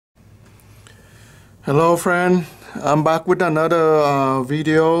Hello friend, I'm back with another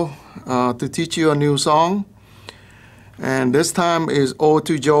video to teach you a new song, and this time is Ode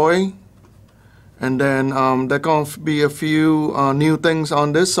to Joy, and then there going to be a few new things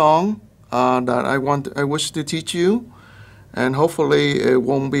on this song that I wish to teach you, and hopefully it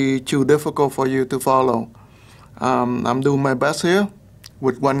won't be too difficult for you to follow. I'm doing my best here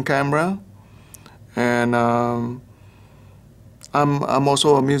with one camera, and I'm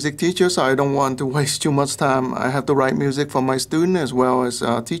also a music teacher, so I don't want to waste too much time. I have to write music for my students as well as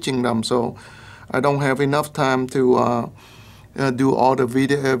teaching them, so I don't have enough time to do all the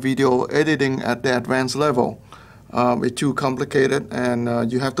video editing at the advanced level. It's too complicated, and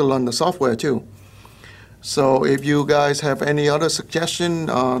you have to learn the software too. So if you guys have any other suggestion,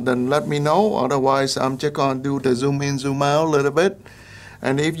 then let me know. Otherwise, I'm just gonna do the zoom in, zoom out a little bit.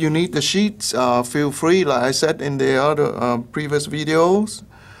 And if you need the sheets, feel free, like I said in the other previous videos,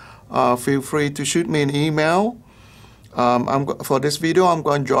 feel free to shoot me an email. For this video, I'm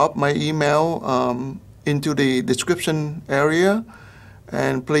going to drop my email into the description area,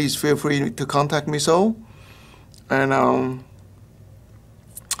 and please feel free to contact me and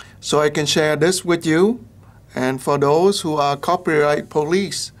so I can share this with you. And for those who are copyright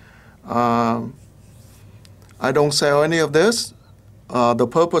police, I don't sell any of this. The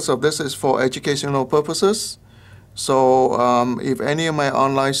purpose of this is for educational purposes. So if any of my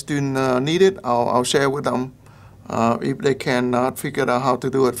online students need it, I'll share with them if they cannot figure out how to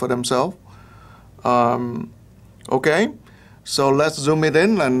do it for themselves. Okay, so let's zoom it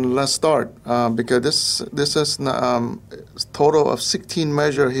in and let's start because this is total of 16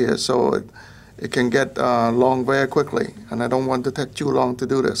 measures here, so it can get long very quickly, and I don't want to take too long to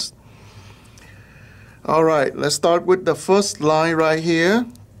do this. All right, let's start with the first line right here.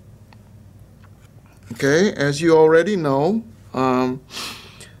 Okay, as you already know,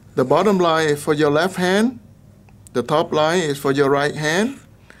 the bottom line is for your left hand, the top line is for your right hand,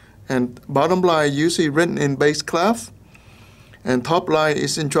 and bottom line usually written in bass clef, and top line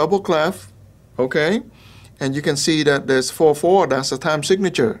is in treble clef. Okay, and you can see that there's 4/4. That's a time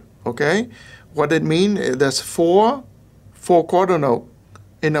signature. Okay, what it means? There's four quarter note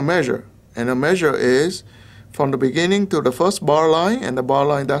in a measure. And a measure is from the beginning to the first bar line, and the bar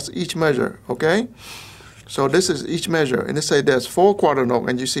line, that's each measure, okay? So this is each measure, and they say there's 4 quarter note,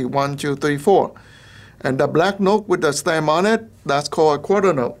 and you see 1, 2, 3, 4. And the black note with the stem on it, that's called a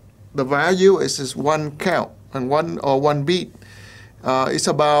quarter note. The value is just one count, and one beat. It's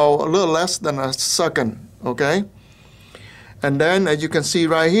about a little less than a second, okay? And then as you can see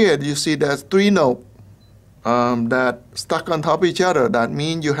right here, you see there's 3 notes. That stuck on top of each other. That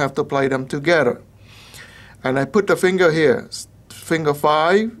means you have to play them together. And I put the finger here, finger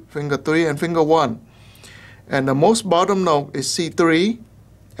 5, finger 3, and finger 1. And the most bottom note is C3,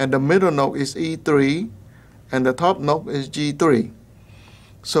 and the middle note is E3, and the top note is G3.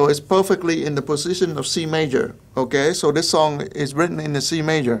 So it's perfectly in the position of C major. Okay, so this song is written in the C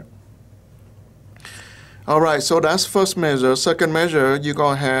major. All right, so that's first measure. Second measure, you're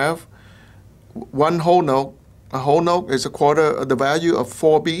going to have one whole note. A whole note is a quarter, the value of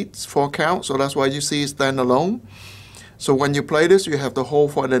 4 beats, 4 counts, so that's why you see it stand alone. So when you play this, you have to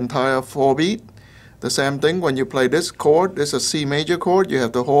hold for the entire 4 beat. The same thing when you play this chord, this is a C major chord, you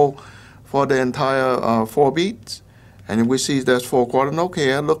have to hold for the entire 4 beats. And we see there's 4 quarter note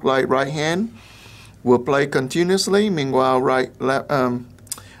here, look like right hand will play continuously, meanwhile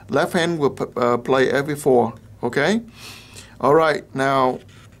left hand will play every 4, okay? All right, now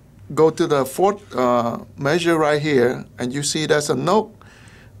go to the fourth measure right here, and you see there's a note.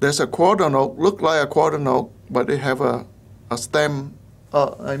 There's a quarter note, look like a quarter note, but it have a stem.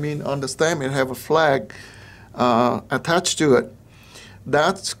 On the stem it have a flag attached to it.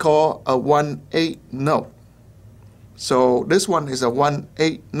 That's called a 1/8 note. So this one is a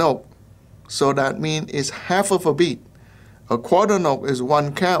 1/8 note. So that means it's half of a beat. A quarter note is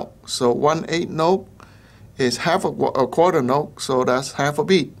 1 count. So 1/8 note is half a quarter note. So that's half a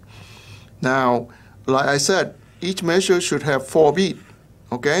beat. Now, like I said, each measure should have 4 beats.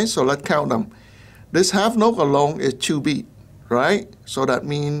 Okay, so let's count them. This half note alone is 2 beats, right? So that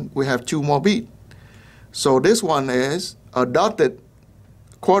means we have 2 more beats. So this one is a dotted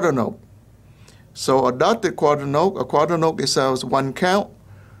quarter note. So a dotted quarter note, a quarter note itself is 1 count.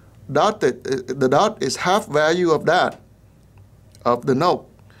 Dotted, the dot is half value of that, of the note.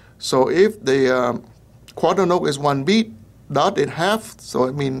 So if the quarter note is 1 beat, dotted half, so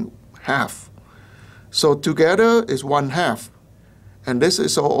it means half. So together is 1/2, and this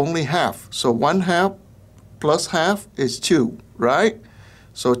is only half. So 1/2 plus half is 2, right?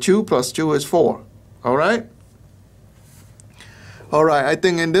 So 2 plus 2 is 4. All right. All right, I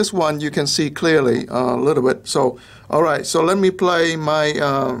think in this one you can see clearly a little bit. So, all right, so let me play my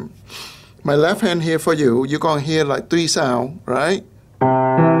my left hand here for you. You're gonna hear like 3 sounds, right?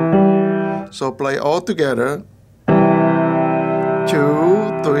 So play all together. 2,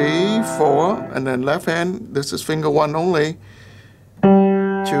 3, 4, and then left hand. This is finger 1 only.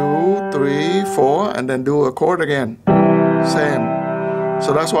 2, 3, 4, and then do a chord again. Same.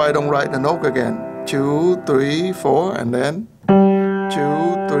 So that's why I don't write the note again. 2, 3, 4, and then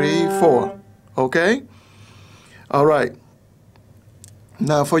 2, 3, 4. Okay? All right.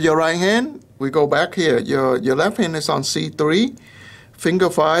 Now for your right hand, we go back here. Your left hand is on C3, finger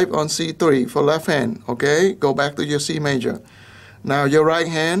 5 on C3 for left hand. Okay? Go back to your C major. Now your right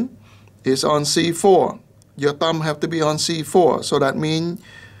hand is on C4. Your thumb have to be on C4. So that means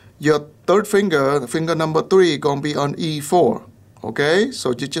your third finger, finger number 3, gonna be on E4. Okay?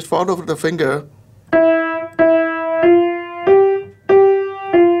 So you just follow the finger.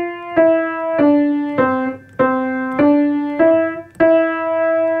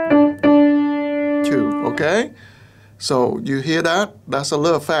 Okay, so you hear that? That's a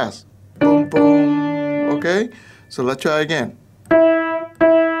little fast. Boom, boom. Okay, so let's try again.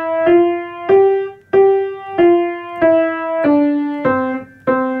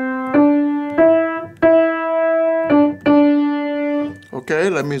 Okay,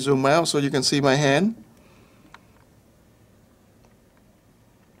 let me zoom out so you can see my hand.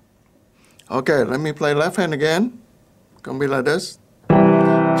 Okay, let me play left hand again. Gonna be like this. 2,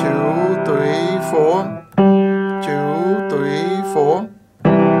 3, 4. 2, 3, 4. 2,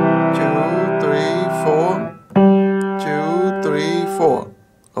 3, 4. 2, 3, 4.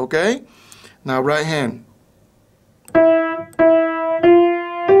 Okay? Now right hand.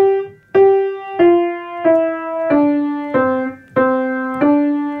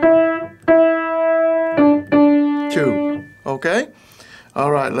 Two. Okay?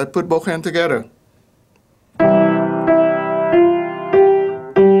 All right, let's put both hands together.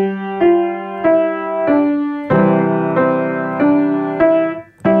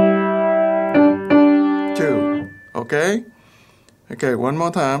 Okay? Okay, one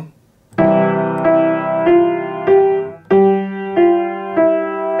more time.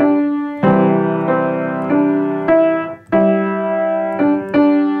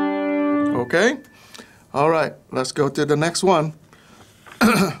 Okay? All right, let's go to the next one.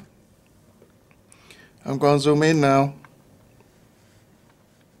 I'm going to zoom in now.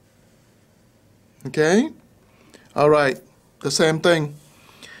 Okay? All right, the same thing.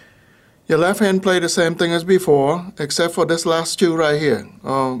 Your left hand play the same thing as before, except for this last 2 right here.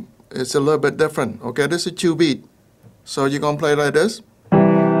 It's a little bit different. Okay, this is 2 beat. So you're going to play like this. 2,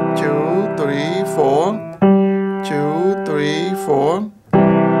 3, 4. 2, 3, 4.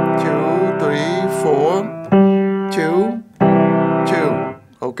 2, 3, 4. 2, 2.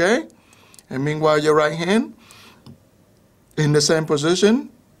 Okay? And meanwhile, your right hand in the same position,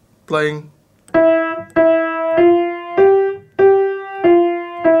 playing.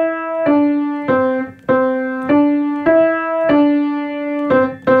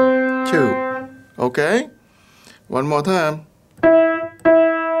 2. Okay? One more time.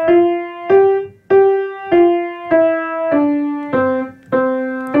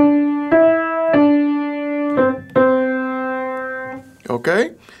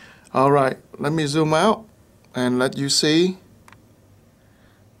 Okay? All right. Let me zoom out and let you see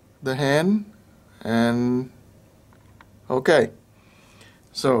the hand. And okay.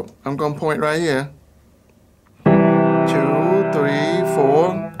 So I'm going to point right here. 2, 3,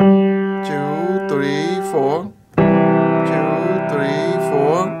 4. 2, 3, 4. 2, 3,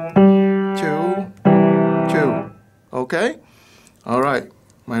 4. 2, 2. Okay? All right.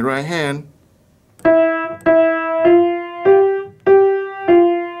 My right hand.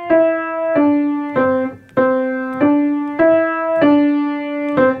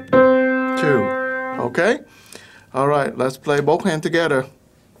 2. Okay? All right. Let's play both hands together.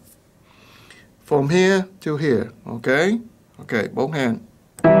 From here to here. Okay? Okay. Both hands.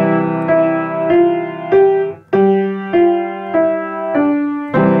 2.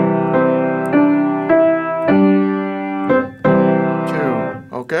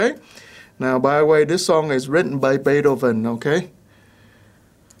 Okay? Now, by the way, this song is written by Beethoven. Okay?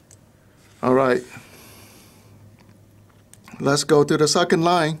 All right. Let's go to the second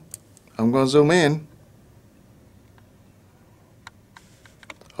line. I'm going to zoom in.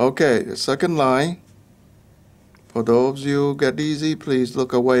 Okay, the second line. For those of you who get easy, please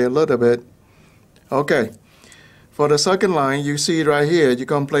look away a little bit. Okay. For the second line, you see right here, you're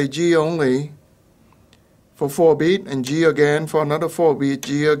going to play G only for 4 beat, and G again for another 4 beat,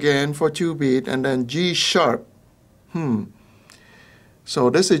 G again for 2 beat, and then G sharp. So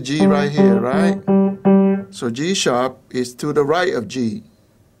this is G right here, right? So G sharp is to the right of G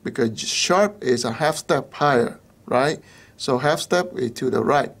because sharp is a half step higher, right? So half step is to the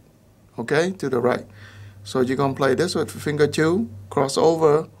right, okay? To the right. So you're going to play this with finger 2, cross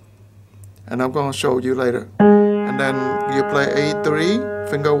over, and I'm going to show you later. And then you play A3,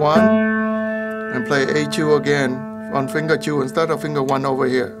 finger 1, and play A2 again on finger 2 instead of finger 1 over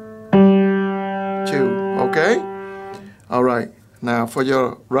here. 2, okay? All right, now for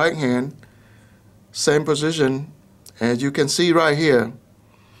your right hand, same position, as you can see right here.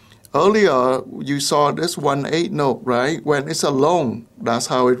 Earlier, you saw this 1/8 note, right? When it's alone, that's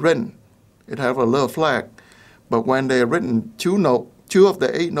how it's written. It have a little flag. But when they're written two of the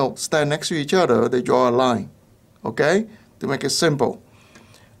 8 notes stand next to each other, they draw a line, okay? To make it simple,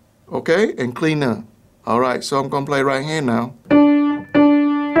 okay? And cleaner. All right, so I'm going to play right hand now.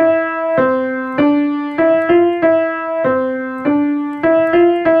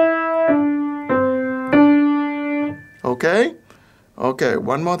 Okay? Okay,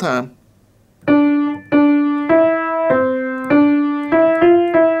 one more time.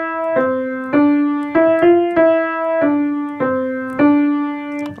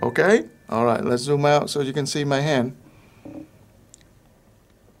 Okay? All right, let's zoom out so you can see my hand.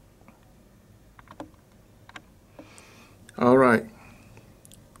 All right.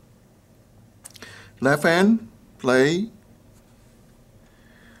 Left hand plays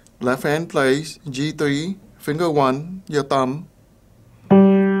G3, finger 1, your thumb.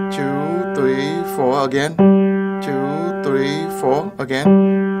 2, 3, 4 again. 2, 3, 4 again.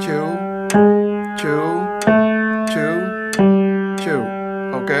 2, 2, 2, 2.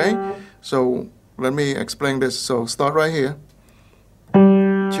 Okay? So let me explain this. So start right here. 2,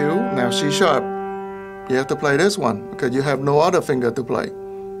 now C sharp. You have to play this one because you have no other finger to play.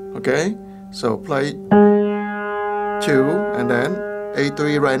 Okay? So play 2 and then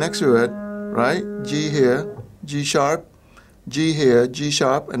A3 right next to it, right? G here, G sharp, G here, G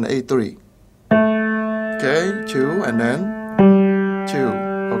sharp, and A3. Okay? 2 and then 2.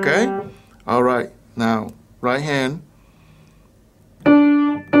 Okay? All right. Now, right hand.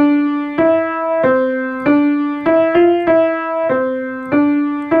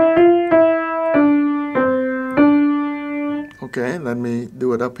 Okay, let me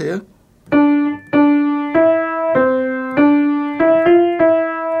do it up here.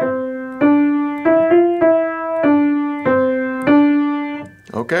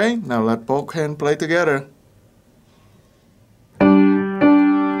 Okay, now let both hands play together.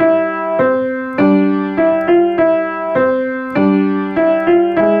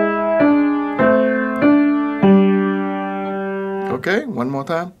 Okay, one more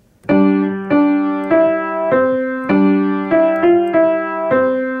time.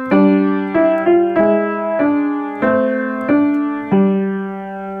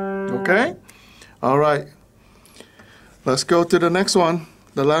 Okay, all right. Let's go to the next one,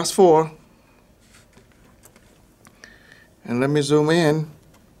 the last 4. And let me zoom in.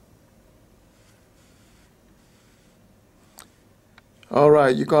 All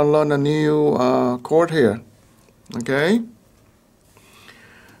right, you're going to learn a new chord here. Okay?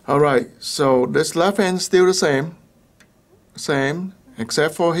 All right, so this left hand is still the same,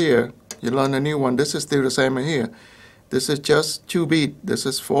 except for here. You learn a new one. This is still the same in here. This is just 2 beat. This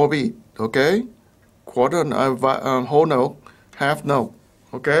is 4 beat. Okay? Quarter whole note, half note.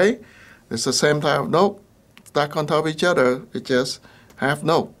 Okay? It's the same type of note, stacked on top of each other. It's just half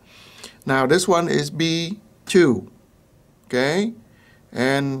note. Now this one is B2. Okay?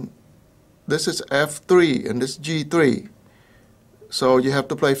 And this is F3 and this is G3. So you have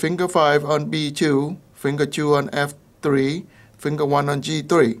to play finger 5 on B2, finger 2 on F3, finger 1 on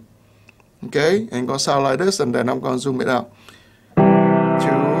G3. Okay? And it's going to sound like this, and then I'm going to zoom it out. 2,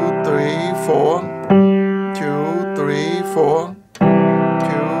 3, 4. 2, 3, 4. 2,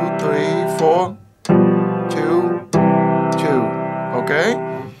 3, 4. 2, 2. Okay?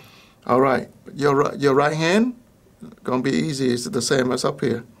 All right. Your right hand, going to be easy. It's the same as up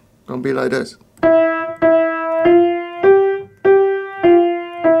here. Going to be like this.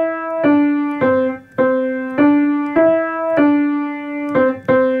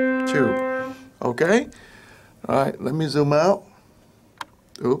 Okay? All right, let me zoom out.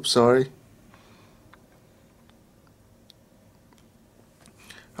 Oops, sorry.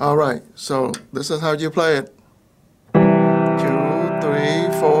 All right, so this is how you play it. 2, 3,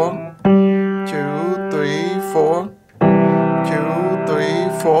 4. 2, 3, 4. 2, 3,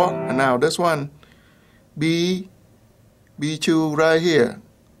 4. And now this one, B2 right here.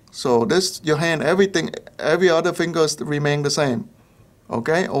 So this, your hand, every other fingers remain the same.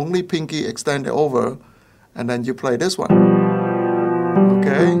 Okay, only pinky extended over, and then you play this one.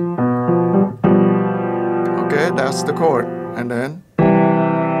 Okay. Okay, that's the chord. And then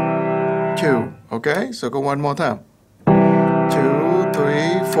 2. Okay, so go one more time. 2,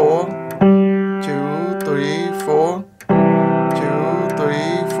 3, 4. 2, 3, 4. 2,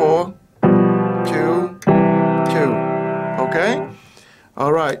 3, 4. 2, 2. Okay?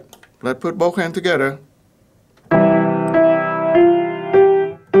 All right. Let's put both hands together.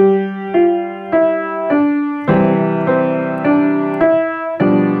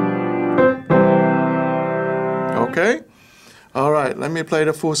 Okay? All right. Let me play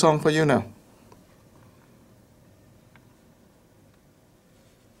the full song for you now.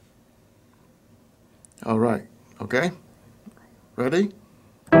 All right. Okay? Ready?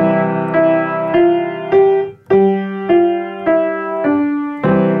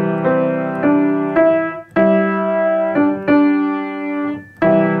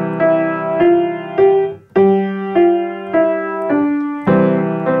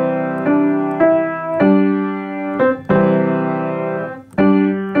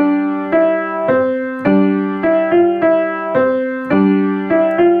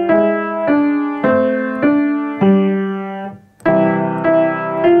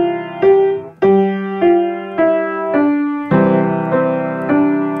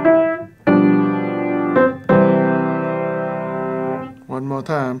 One more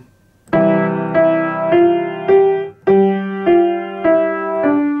time.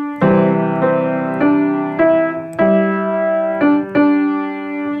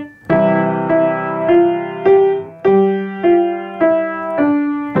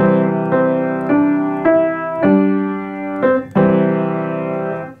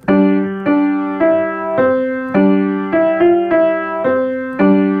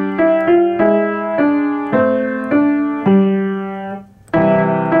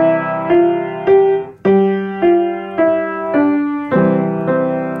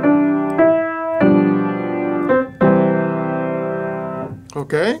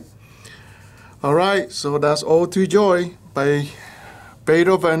 Okay? All right, so that's Ode to Joy by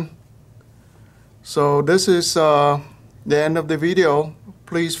Beethoven. So this is the end of the video.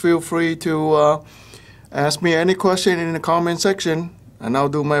 Please feel free to ask me any question in the comment section, and I'll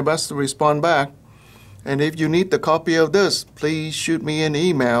do my best to respond back. And if you need the copy of this, please shoot me an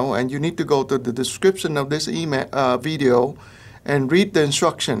email, and you need to go to the description of this email video and read the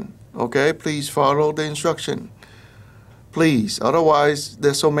instruction. Okay, please follow the instruction. Please, otherwise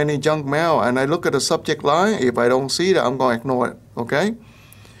there's so many junk mail, and I look at the subject line. If I don't see it, I'm going to ignore it. Okay?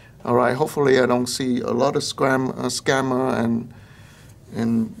 All right, hopefully I don't see a lot of scammer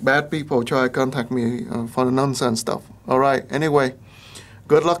and bad people try to contact me for the nonsense stuff. All right, anyway,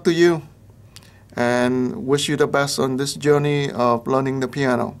 good luck to you, and wish you the best on this journey of learning the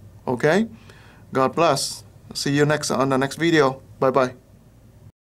piano. Okay? God bless. See you on the next video. Bye-bye.